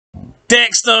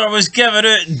Dexter was giving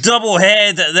out double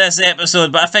head this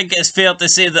episode, but I think it's fair to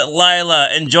say that Lila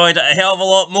enjoyed it a hell of a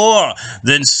lot more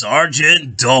than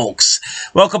Sergeant Doakes.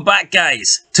 Welcome back,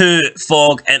 guys, to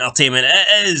Fog Entertainment.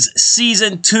 It is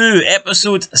Season 2,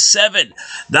 Episode 7.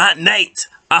 That night,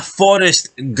 a forest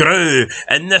grew,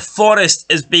 and the forest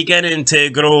is beginning to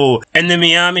grow in the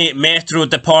Miami Metro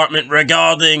Department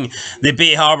regarding the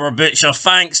Bay Harbor Butcher,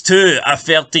 thanks to a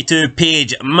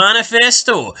 32-page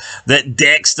manifesto that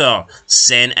Dexter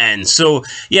sent in. So,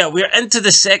 yeah, we're into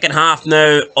the second half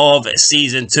now of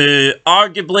Season 2.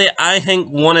 Arguably, I think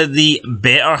one of the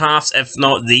better halves, if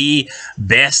not the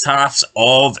best halves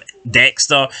of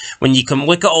Dexter. When you can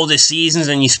look at all the seasons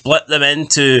and you split them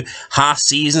into half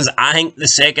seasons, I think the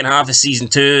second half of Season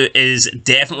 2 is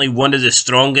definitely one of the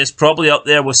strongest, probably up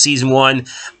there with Season 1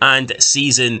 and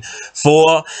Season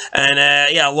 4.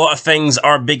 And yeah, a lot of things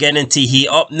are beginning to heat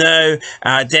up now.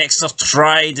 Dexter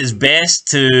tried his best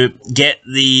to get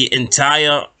the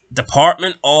entire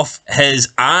department off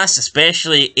his ass,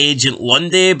 especially Agent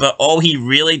Lundy, but all he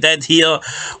really did here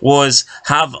was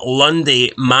have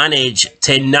Lundy manage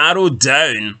to narrow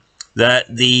down that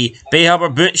the Bay Harbor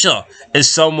Butcher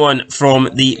is someone from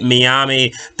the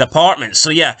Miami department.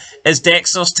 So yeah, is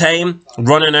Dexter's time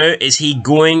running out? Is he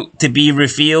going to be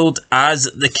revealed as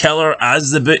the killer,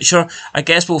 as the Butcher? I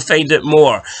guess we'll find out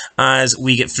more as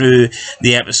we get through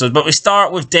the episode. But we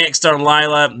start with Dexter and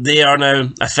Lila. They are now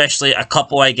officially a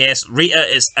couple, I guess. Rita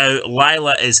is out,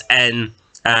 Lila is in.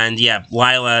 And yeah,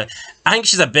 Lila, I think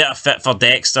she's a better fit for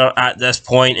Dexter at this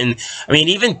point. And I mean,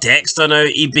 even Dexter now,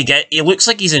 he looks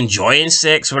like he's enjoying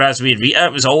sex, whereas with Rita,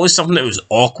 it was always something that was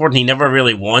awkward and he never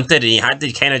really wanted, and he had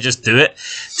to kind of just do it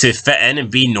to fit in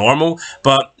and be normal.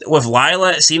 But with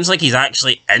Lila, it seems like he's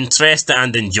actually interested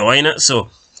and enjoying it. So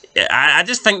I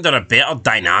just think they're a better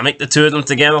dynamic, the two of them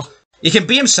together. He can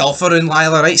be himself around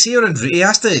Lila, right? See, around Rita, he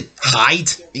has to hide.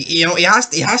 You know, he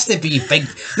has to be big.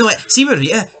 No, see with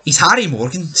Rita, he's Harry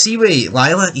Morgan. See with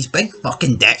Lila, he's big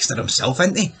fucking Dexter himself,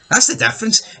 isn't he? That's the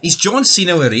difference. He's John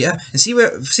Cena with Rita, and see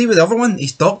with the other one,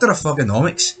 he's Doctor of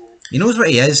Fuckonomics. He knows what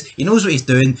he is. He knows what he's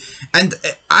doing, and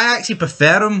I actually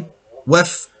prefer him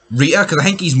with Rita because I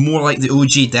think he's more like the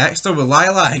OG Dexter. With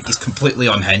Lila, I think he's completely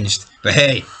unhinged. But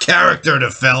hey, character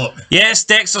development. Yes,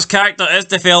 Dexter's character is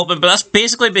developing, but that's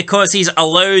basically because he's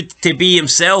allowed to be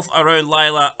himself around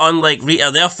Lila, unlike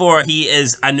Rita. Therefore, he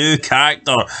is a new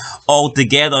character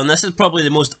altogether. And this is probably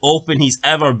the most open he's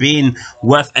ever been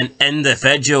with an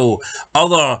individual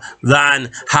other than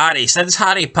Harry. Since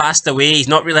Harry passed away, he's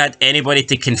not really had anybody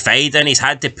to confide in. He's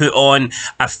had to put on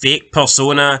a fake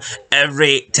persona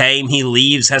every time he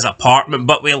leaves his apartment.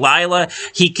 But with Lila,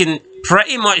 he can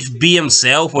pretty much be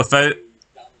himself without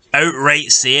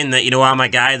outright saying that, you know, I'm a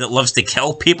guy that loves to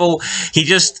kill people. He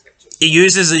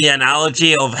uses the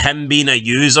analogy of him being a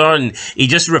user, and he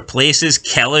just replaces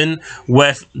killing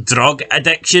with drug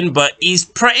addiction. But he's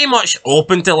pretty much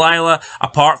open to Lila,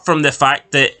 apart from the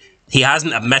fact that he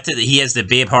hasn't admitted that he is the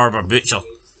Bay Harbor Butcher.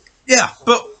 Yeah,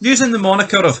 but using the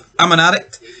moniker of I'm an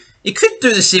addict, he could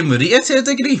do the same with Rita to a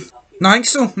degree. No, I think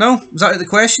so. No? Was that out of the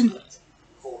question?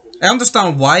 I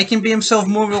understand why he can be himself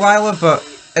more with Lila, but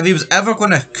if he was ever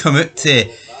going to come out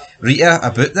to Rita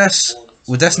about this,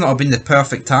 would this not have been the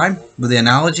perfect time with the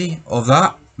analogy of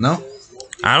that? No?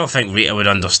 I don't think Rita would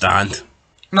understand.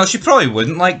 No, she probably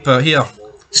wouldn't, like, but here.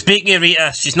 Speaking of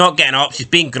Rita, she's not getting up, she's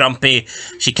being grumpy,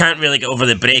 she can't really get over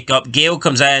the breakup. Gail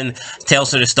comes in,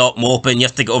 tells her to stop moping, you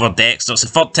have to get over Dexter. It's the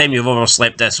third time you've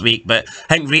overslept this week, but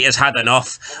I think Rita's had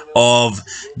enough of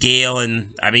Gail,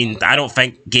 and I mean, I don't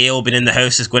think Gail being in the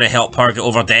house is going to help her get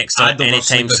over Dexter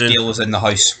anytime soon. Gail was in the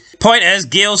house. Point is,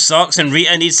 Gail sucks and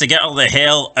Rita needs to get her the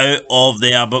hell out of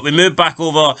there. But we move back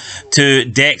over to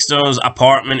Dexter's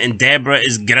apartment, and Deborah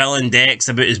is grilling Dex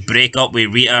about his breakup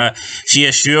with Rita. She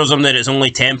assures him that it's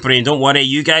only temporary, and don't worry,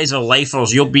 you guys are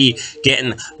lifers. You'll be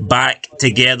getting back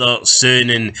together soon.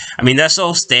 And I mean, this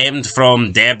all stemmed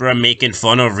from Deborah making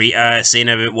fun of Rita, saying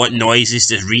about what noises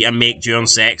does Rita make during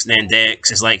sex, and then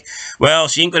Dex is like, well,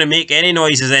 she ain't going to make any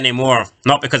noises anymore.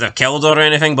 Not because I've killed her or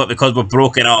anything, but because we've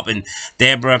broken up. And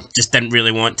Deborah just didn't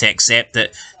really want to accept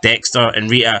that Dexter and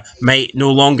Rita might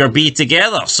no longer be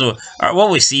together. So,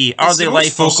 what we see, are they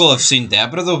lifers? The most vocal I've seen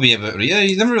Deborah, though, be about Rita.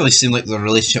 You never really seemed like the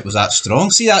relationship was that strong.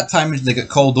 See that time they got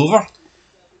called over?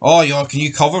 Oh, yo, can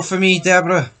you cover for me,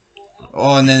 Deborah?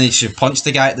 Oh, and then she punched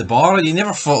the guy at the bar. You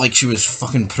never thought like she was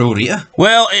fucking pro Rita.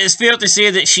 Well, it's fair to say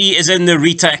that she is in the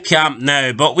Rita camp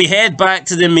now, but we head back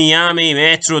to the Miami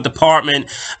Metro Department,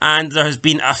 and there has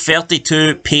been a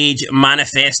 32-page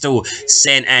manifesto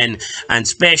sent in, and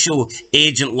Special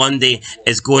Agent Lundy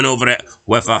is going over it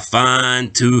with a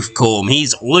fine-tooth comb.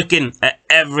 He's looking at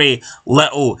every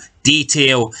little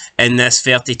detail in this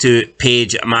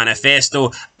 32-page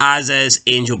manifesto, as is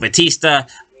Angel Batista,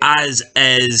 as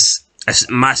is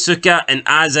Masuka, and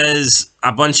as is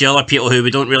a bunch of other people who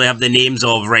we don't really have the names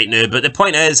of right now. But the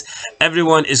point is,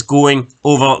 everyone is going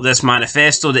over this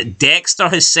manifesto that Dexter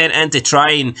has sent in to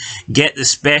try and get the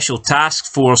special task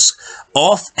force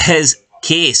off his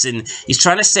case, and he's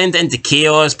trying to send it into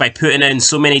chaos by putting in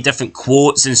so many different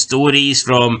quotes and stories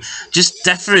from just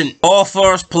different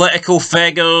authors, political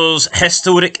figures,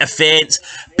 historic events.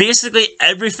 Basically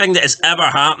everything that has ever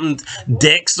happened,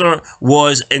 Dexter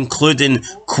was including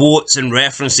quotes and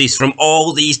references from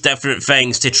all these different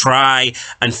things to try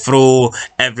and throw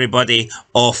everybody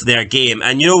off their game.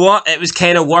 And you know what? It was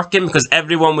kind of working, because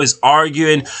everyone was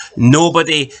arguing.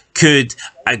 Nobody could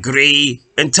agree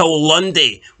until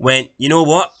Lundy went, you know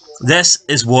what? This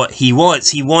is what he wants.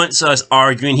 He wants us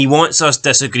arguing. He wants us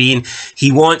disagreeing.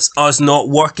 He wants us not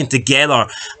working together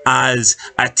as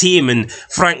a team. And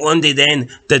Frank Lundy then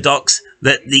deducts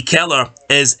that the killer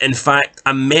is, in fact,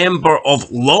 a member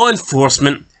of law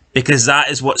enforcement, because that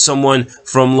is what someone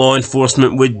from law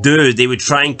enforcement would do. They would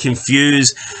try and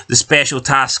confuse the special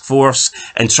task force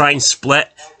and try and split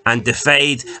and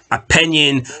divide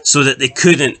opinion so that they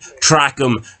couldn't track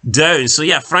him down. So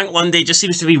yeah, Frank Lundy just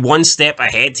seems to be one step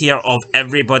ahead here of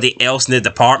everybody else in the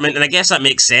department, and I guess that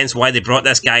makes sense why they brought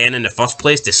this guy in the first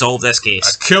place, to solve this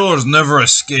case. A killer's never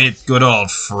escaped good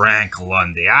old Frank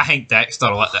Lundy. I think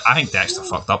Dexter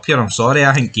fucked up here. I'm sorry.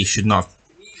 I think he should not have.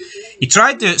 He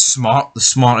tried to do it smart, the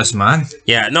smartest man.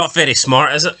 Yeah, not very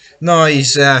smart, is it? No,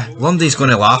 he's Lundy's going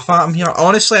to laugh at him here.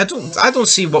 Honestly, I don't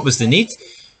see what was the need.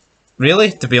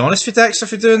 Really, to be honest with Dexter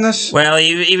for doing this? Well,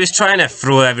 he was trying to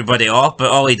throw everybody off,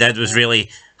 but all he did was really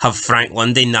have Frank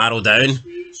Lundy narrow down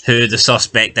who the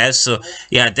suspect is. So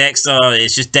yeah, Dexter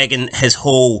is just digging his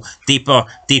hole deeper,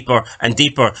 deeper and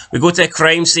deeper. We go to a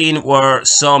crime scene where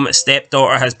some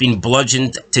stepdaughter has been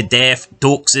bludgeoned to death.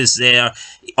 Doakes is there.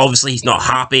 Obviously he's not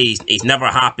happy. He's never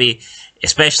happy,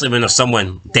 especially when there's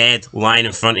someone dead lying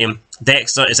in front of him.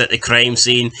 Dexter is at the crime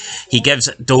scene. He gives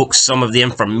Doakes some of the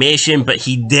information, but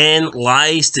he then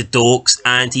lies to Doakes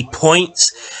and he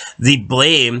points the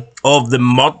blame of the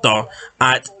murder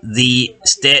at the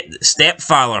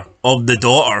stepfather of the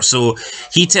daughter. So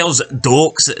he tells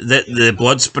Doakes that the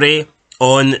blood spray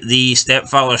on the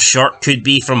stepfather's shirt could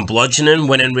be from bludgeoning,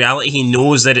 when in reality he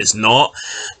knows that it's not.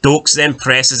 Doakes then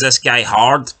presses this guy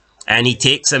hard, and he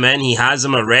takes him in, he has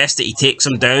him arrested, he takes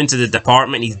him down to the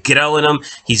department, he's grilling him,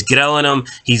 he's grilling him,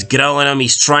 he's grilling him,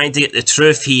 he's trying to get the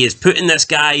truth. He is putting this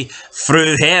guy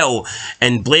through hell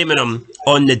and blaming him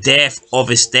on the death of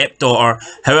his stepdaughter.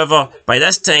 However, by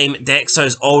this time, Dexter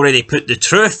has already put the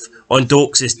truth on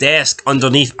Doakes' desk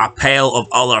underneath a pile of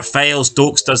other files.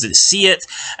 Doakes doesn't see it,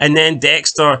 and then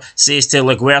Dexter says to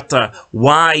LaGuerta,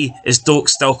 why is Doakes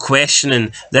still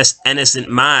questioning this innocent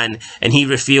man? And he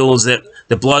reveals that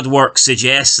the blood work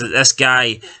suggests that this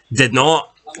guy did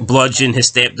not bludgeon his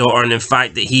stepdaughter, and in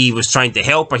fact that he was trying to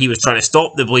help her, he was trying to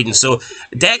stop the bleeding. So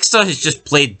Dexter has just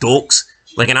played Doakes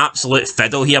like an absolute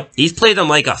fiddle here. He's played him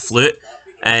like a flute,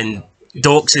 and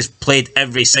Doakes has played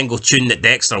every single tune that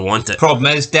Dexter wanted. Problem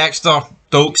is,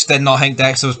 Doakes did not think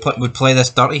Dexter would play this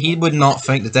dirty. He would not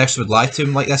think that Dexter would lie to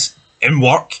him like this in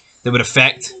work. That would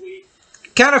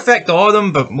can't affect all of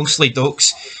them, but mostly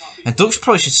Doakes. And Doakes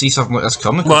probably should see something like this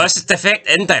coming. Well, it's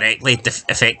indirectly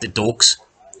affected Doakes.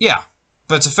 Yeah,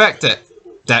 but it's affected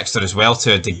Dexter as well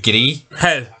to a degree.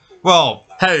 How? Well,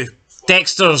 how?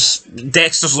 Dexter's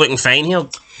looking fine here.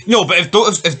 No, but if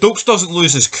Doakes doesn't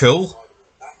lose his cool,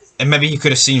 and maybe he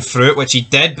could have seen through it, which he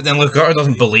did, but then LaGuerta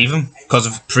doesn't believe him because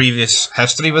of previous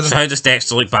history with him. So how does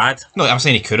Dexter look bad? No, I'm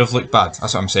saying he could have looked bad.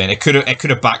 That's what I'm saying. It could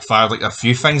have backfired like a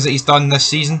few things that he's done this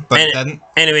season, but it didn't.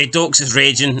 Anyway, Doakes is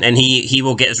raging, and he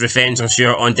will get his revenge, I'm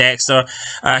sure, on Dexter.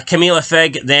 Camila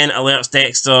Fig then alerts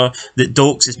Dexter that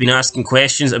Doakes has been asking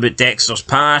questions about Dexter's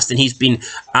past, and he's been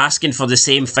asking for the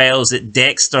same files that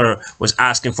Dexter was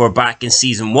asking for back in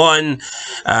Season 1,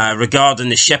 regarding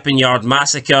the shipping yard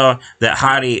massacre that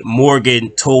Harry Morgan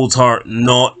told her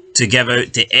not to give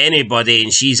out to anybody,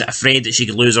 and she's afraid that she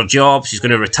could lose her job. She's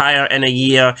going to retire in a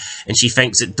year, and she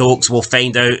thinks that Doakes will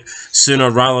find out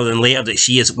sooner rather than later that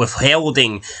she is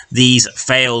withholding these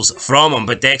files from him.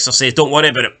 But Dexter says, don't worry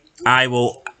about it. I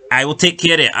will I will take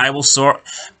care of it. I will sort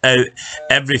out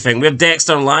everything. We have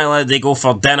Dexter and Lila. They go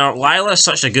for dinner. Lila is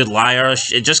such a good liar.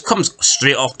 It just comes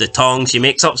straight off the tongue. She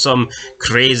makes up some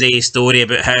crazy story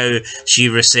about how she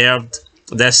reserved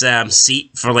this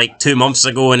seat for like 2 months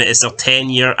ago, and it's their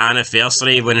 10-year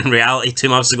anniversary, when in reality 2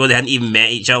 months ago they hadn't even met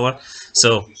each other.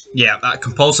 So yeah, that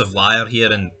compulsive liar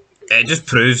here, and it just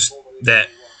proves that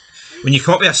when you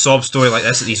come up with a sob story like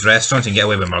this at these restaurants, you can get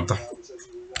away with murder.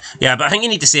 Yeah, but I think you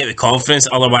need to say it with confidence,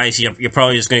 otherwise you're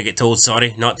probably just going to get told,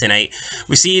 sorry, not tonight.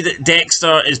 We see that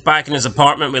Dexter is back in his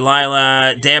apartment with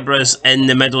Lila. Deborah's in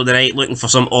the middle of the night looking for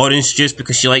some orange juice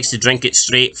because she likes to drink it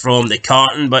straight from the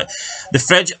carton, but the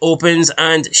fridge opens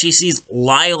and she sees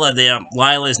Lila there.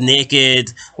 Lila's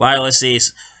naked. Lila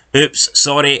says, "Oops,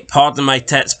 sorry, pardon my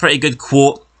tits." Pretty good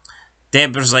quote.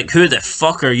 Deborah's like, "Who the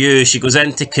fuck are you?" She goes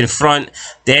in to confront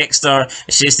Dexter.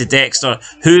 She says to Dexter,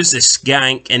 "Who's the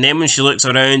skank?" And then when she looks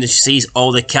around and she sees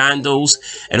all the candles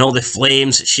and all the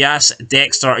flames, she asks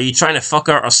Dexter, "Are you trying to fuck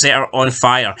her or set her on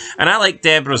fire?" And I like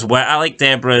Deborah's wit. I like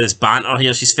Deborah's banter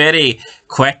here. She's very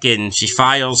quick and she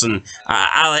fires, and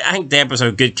I think Deborah's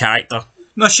a good character.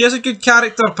 No, she is a good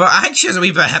character, but I think she's a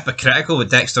wee bit hypocritical with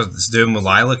Dexter's doing with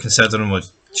Lila, considering what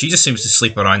she just seems to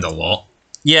sleep around a lot.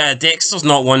 Yeah, Dexter's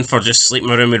not one for just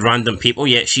sleeping around with random people,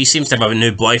 yet she seems to have a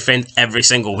new boyfriend every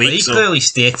single week. But he clearly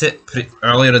stated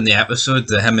earlier in the episode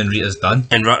that him and Rita's done.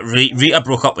 And Rita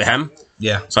broke up with him.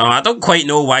 Yeah. So I don't quite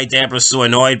know why Deborah's so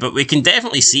annoyed, but we can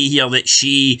definitely see here that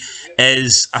she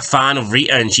is a fan of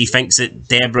Rita, and she thinks that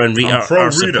Deborah and Rita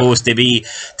are supposed to be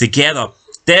together.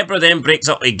 Deborah then breaks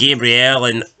up with Gabrielle,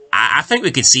 and I think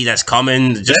we could see this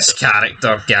coming. This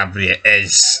character, Gabrielle,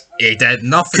 he did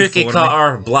nothing cookie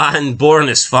cutter, bland, boring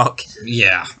as fuck.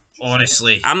 Yeah,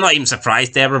 honestly. I'm not even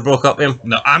surprised Deborah broke up with him.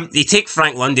 No, They take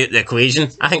Frank Lundy out of the equation.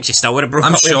 I think she still would have broke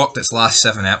up with him. I'm shocked it's last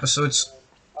 7 episodes.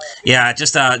 Yeah,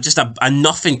 just a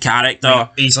nothing character.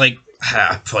 Like, he's like,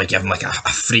 I'd probably give him like a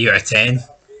 3 out of 10.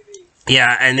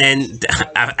 Yeah, and then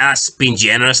that's being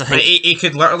generous, I think. He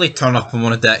could literally turn up on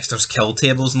one of Dexter's kill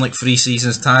tables in like 3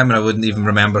 seasons' time, and I wouldn't even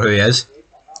remember who he is.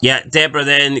 Yeah, Deborah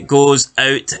then goes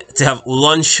out to have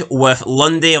lunch with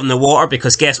Lundy on the water,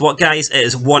 because guess what, guys? It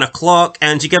is 1 o'clock,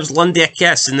 and she gives Lundy a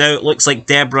kiss, and now it looks like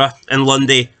Deborah and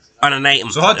Lundy are an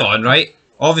item. So hold on, right?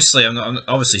 Obviously,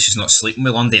 obviously she's not sleeping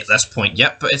with Lundy at this point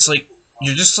yet, but it's like,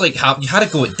 you're just like, you had to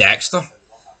go with Dexter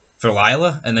for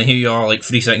Lila, and then here you are, like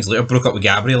 3 seconds later, broke up with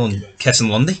Gabrielle and kissing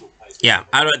Lundy. Yeah,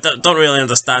 I don't really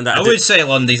understand that. I would say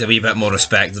Lundy's a wee bit more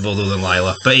respectable though than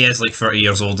Lila, but he is like 30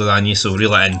 years older than you, so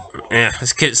reel it in. Yeah,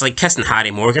 it's like kissing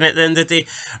Harry Morgan at the end of the day.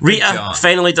 Rita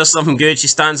finally does something good. She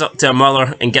stands up to her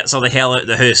mother and gets her the hell out of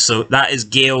the house. So that is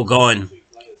Gail gone.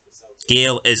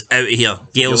 Gail is out of here.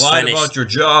 Gail's finished. You lied finished. about your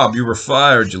job. You were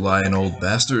fired, you lying old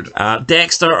bastard.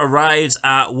 Dexter arrives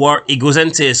at work. He goes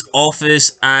into his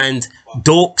office and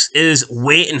Doakes is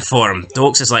waiting for him.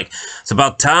 Doakes is like, "It's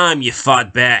about time you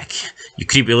fought back, you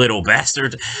creepy little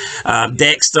bastard."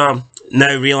 Dexter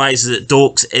now realizes that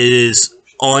Doakes is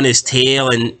on his tail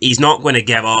and he's not going to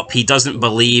give up. He doesn't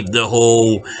believe the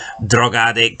whole drug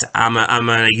addict, I'm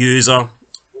a user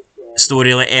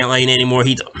storyline anymore.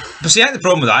 But see, I think the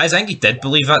problem with that is I think he did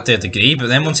believe that to a degree, but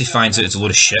then once he finds out it's a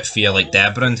load of shit via like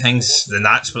Deborah and things, then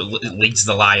that's what leads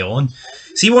the lie on.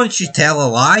 See, once you tell a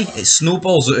lie, it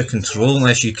snowballs out of control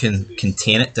unless you can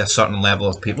contain it to a certain level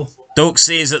of people. Doakes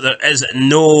says that there is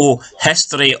no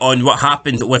history on what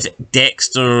happened with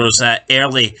Dexter's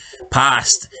early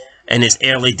past in his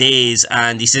early days,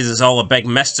 and he says it's all a big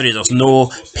mystery. There's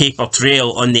no paper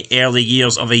trail on the early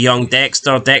years of a young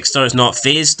Dexter. Dexter is not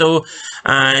phased though,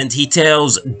 and he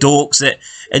tells Doakes that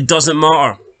it doesn't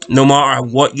matter. No matter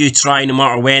what you try, no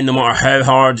matter when, no matter how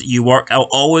hard you work, I'll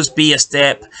always be a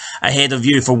step ahead of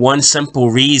you for one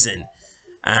simple reason.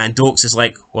 And Doakes is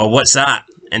like, "Well, what's that?"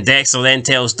 And Dexter then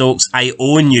tells Doakes, "I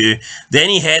own you." Then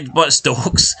he headbutts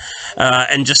Doakes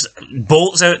and just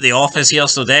bolts out the office here.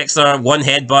 So Dexter, one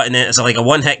headbutt, and then it's like a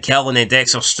one-hit kill, and then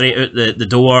Dexter straight out the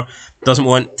door. Doesn't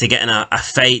want to get in a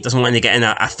fight, doesn't want to get in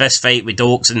a fist fight with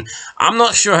Doakes. And I'm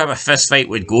not sure how a fist fight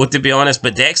would go, to be honest,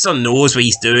 but Dexter knows what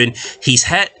he's doing. He's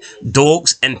hit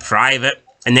Doakes in private,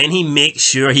 and then he makes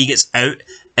sure he gets out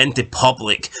into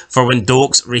public for when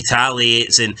Doakes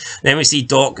retaliates. And then we see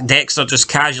Dexter just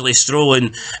casually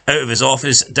strolling out of his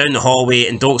office down the hallway,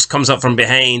 and Doakes comes up from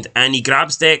behind and he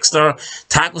grabs Dexter,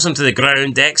 tackles him to the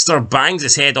ground. Dexter bangs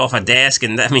his head off a desk,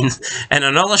 and I mean, in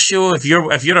another show, if you're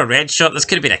a red shirt, this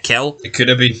could have been a kill. It could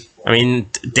have been. I mean,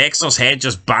 Dexter's head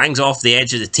just bangs off the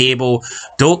edge of the table.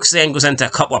 Doakes then goes into a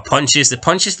couple of punches. The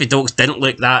punches for Doakes didn't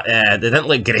look that, they didn't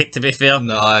look great, to be fair.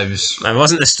 No, it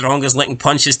wasn't the strongest looking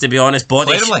punches, to be honest.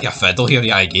 Played him like a fiddle here,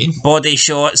 yeah, again. Body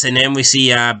shots, and then we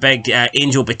see big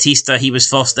Angel Batista. He was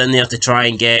first in there to try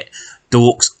and get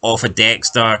Doakes off of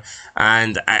Dexter.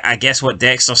 And I guess what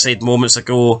Dexter said moments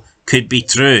ago could be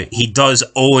true. He does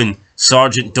own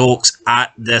Sergeant Doakes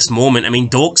at this moment. I mean,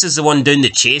 Doakes is the one doing the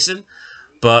chasing,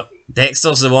 but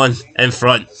Dexter's the one in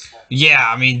front. Yeah,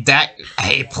 I mean,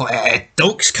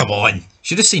 Doakes, come on.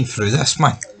 Should have seen through this,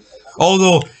 man.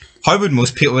 Although, how would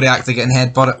most people react to getting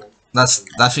headbutted? That's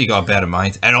what you gotta bear in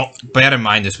mind. And bear in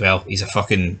mind as well, he's a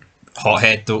fucking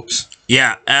hothead, Doakes.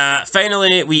 Yeah,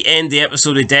 finally we end the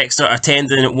episode with Dexter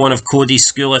attending one of Cody's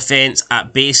school events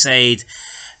at Bayside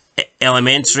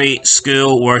Elementary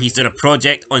School, where he's doing a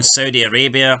project on Saudi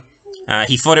Arabia.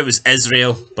 He thought it was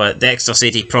Israel, but Dexter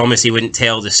said he promised he wouldn't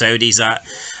tell the Saudis that.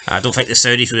 I don't think the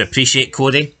Saudis would appreciate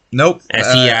Cody. Nope. If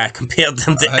he compared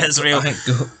them to Israel. I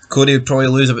think Cody would probably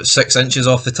lose about 6 inches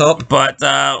off the top. But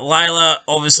Lila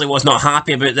obviously was not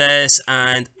happy about this,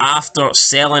 and after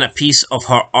selling a piece of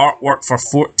her artwork for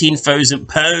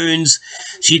 £14,000,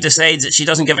 she decides that she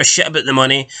doesn't give a shit about the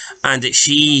money and that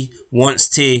she wants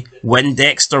to win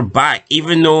Dexter back.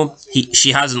 Even though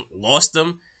she hasn't lost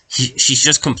him, she's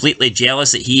just completely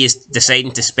jealous that he is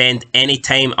deciding to spend any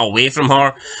time away from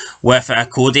her with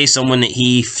Cody, someone that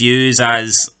he views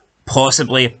as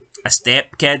possibly a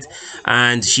stepkid,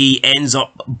 and she ends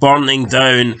up burning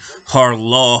down her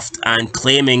loft and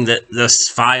claiming that this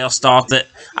fire started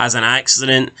as an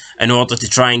accident in order to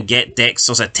try and get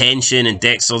Dexter's attention, and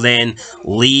Dexter then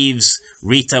leaves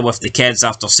Rita with the kids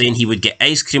after saying he would get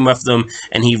ice cream with them,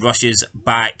 and he rushes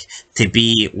back to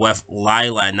be with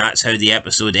Lila, and that's how the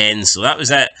episode ends. So that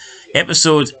was it.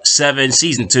 Episode 7,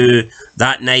 Season 2,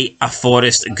 That Night a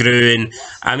Forest Grew.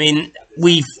 I mean,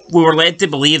 we were led to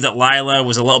believe that Lila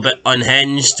was a little bit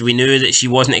unhinged. We knew that she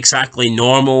wasn't exactly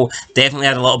normal. Definitely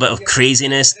had a little bit of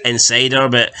craziness inside her,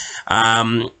 but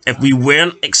if we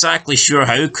weren't exactly sure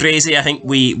how crazy, I think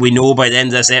we know by the end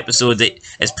of this episode that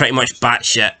it's pretty much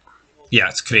batshit. Yeah,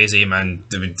 it's crazy, man.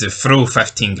 To throw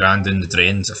 15 grand in the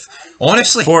drains.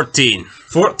 Honestly. 14.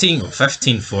 14,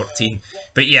 15, 14.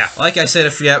 But yeah, like I said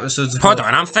a few episodes ago. Hold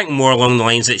on, I'm thinking more along the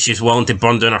lines that she's willing to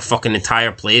burn down her fucking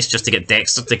entire place just to get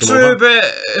Dexter to come over. True,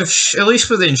 but at least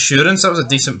with the insurance, that was a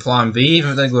decent plan B, even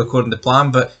if it didn't go according to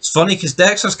plan. But it's funny because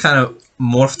Dexter's kind of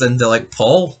morphed into like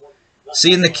Paul.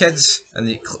 Seeing the kids and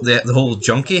the whole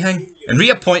junkie thing. And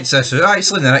Rhea points this out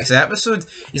actually in the next episode.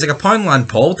 He's like a Poundland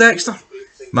Paul, Dexter.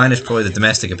 Mine is probably the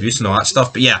domestic abuse and all that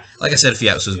stuff. But yeah, like I said a few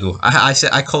episodes ago, I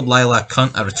said I called Lila a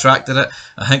cunt. I retracted it.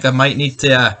 I think I might need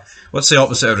to. What's the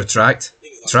opposite of retract?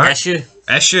 Issue.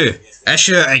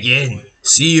 Issue again.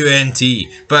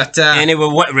 C-U-N-T. But anyway,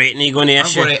 what rating are you going to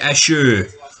issue? I'm going to issue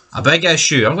a big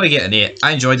issue. I'm going to get an 8.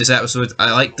 I enjoyed this episode.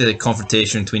 I liked the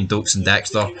confrontation between Doakes and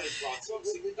Dexter.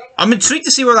 I'm intrigued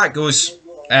to see where that goes.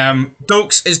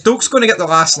 Is Doakes going to get the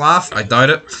last laugh? I doubt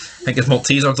it. I think his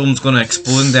Malteser dome's going to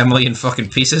explode into a million fucking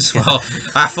pieces. Well,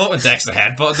 I thought when Dexter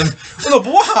headbutted him. Well, no,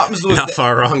 but what happens though? Not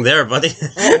far wrong there, buddy.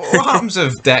 what happens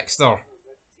if Dexter?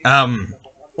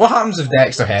 What happens if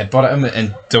Dexter headbutted him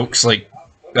and Doakes like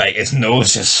his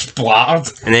nose just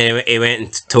splattered? And then he went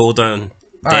and told on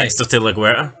Dexter to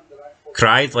LaGuerta.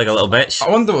 Cried like a little bitch.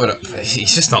 I wonder what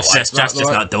he's just not like that. That's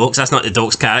just not Doakes. That's not the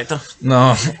Doakes character.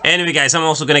 No. Anyway, guys, I'm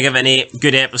also going to give it an 8.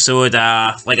 Good episode.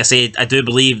 Like I said, I do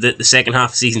believe that the second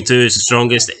half of Season 2 is the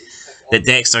strongest that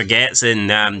Dexter gets. And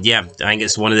yeah, I think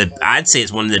it's I'd say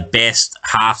it's one of the best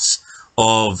halves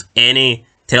of any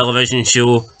television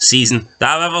show season that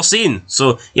I've ever seen.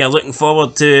 So yeah, looking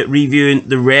forward to reviewing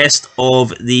the rest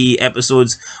of the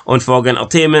episodes on Fog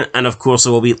Entertainment, and of course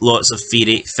there will be lots of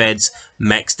Theory Feds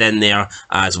mixed in there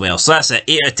as well. So that's it,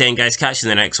 8 out of 10 guys. Catch you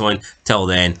in the next one. Till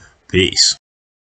then, peace.